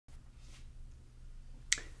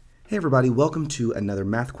Hey everybody, welcome to another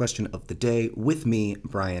math question of the day with me,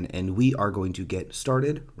 Brian, and we are going to get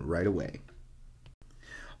started right away.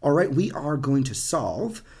 All right, we are going to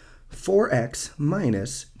solve 4x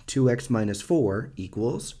minus 2x minus 4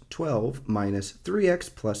 equals 12 minus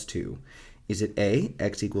 3x plus 2. Is it A,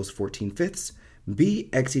 x equals 14 fifths, B,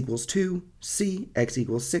 x equals 2, C, x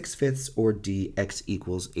equals 6 fifths, or D, x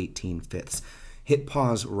equals 18 fifths? Hit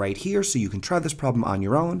pause right here so you can try this problem on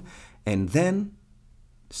your own, and then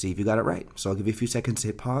see if you got it right. So I'll give you a few seconds to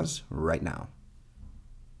hit pause right now.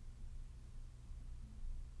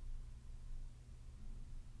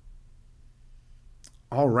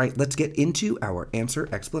 All right, let's get into our answer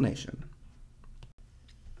explanation.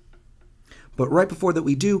 But right before that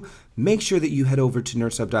we do, make sure that you head over to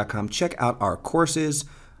nerdsub.com, check out our courses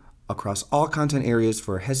across all content areas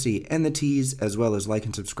for HESI and the TEAS, as well as like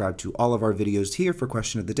and subscribe to all of our videos here for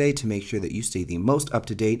Question of the Day to make sure that you stay the most up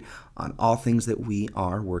to date on all things that we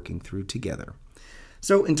are working through together.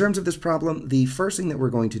 So in terms of this problem, the first thing that we're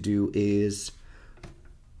going to do is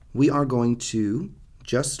we are going to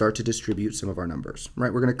just start to distribute some of our numbers,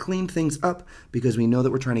 right? We're going to clean things up because we know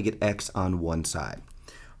that we're trying to get x on one side.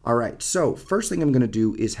 All right, so first thing I'm going to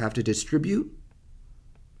do is have to distribute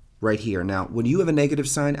right here. Now, when you have a negative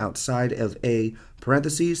sign outside of a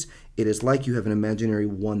parentheses, it is like you have an imaginary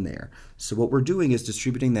 1 there. So what we're doing is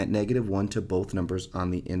distributing that negative 1 to both numbers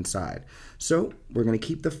on the inside. So we're going to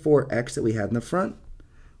keep the 4x that we had in the front.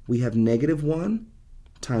 We have negative 1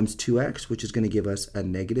 times 2x, which is going to give us a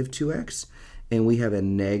negative 2x. And we have a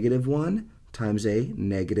negative 1 times a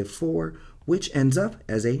negative 4, which ends up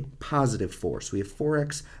as a positive 4. So we have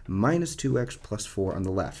 4x minus 2x plus 4 on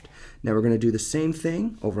the left. Now we're going to do the same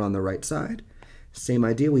thing over on the right side. Same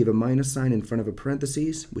idea, we have a minus sign in front of a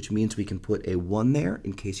parentheses, which means we can put a 1 there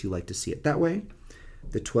in case you like to see it that way.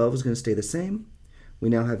 The 12 is going to stay the same. We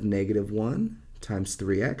now have negative 1 times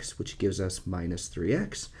 3x, which gives us minus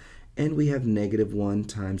 3x. And we have negative 1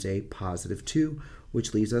 times a positive 2,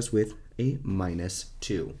 which leaves us with a minus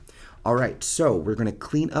 2. All right, so we're going to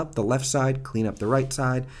clean up the left side, clean up the right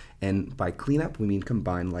side, and by clean up, we mean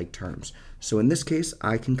combine like terms. So in this case,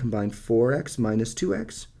 I can combine 4x minus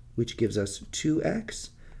 2x, which gives us 2x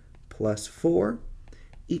plus 4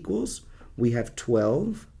 equals, we have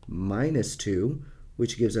 12 minus 2,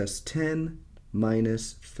 which gives us 10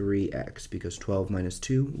 minus 3x, because 12 minus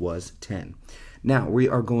 2 was 10. Now, we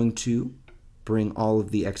are going to bring all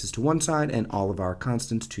of the x's to one side and all of our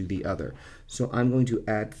constants to the other. So I'm going to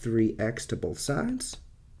add 3x to both sides.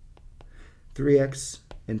 3x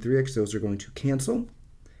and 3x, those are going to cancel.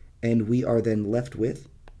 And we are then left with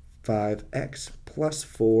 5x plus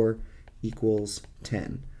 4 equals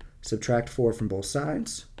 10. Subtract 4 from both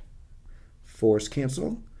sides. 4's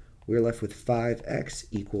cancel. We're left with 5x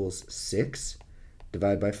equals 6.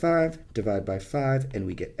 Divide by 5, and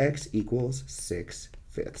we get x equals 6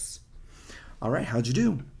 fifths. All right, how'd you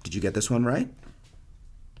do? Did you get this one right?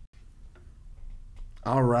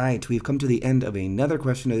 All right, we've come to the end of another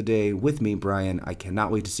question of the day with me, Brian. I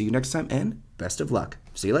cannot wait to see you next time, and best of luck.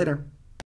 See you later.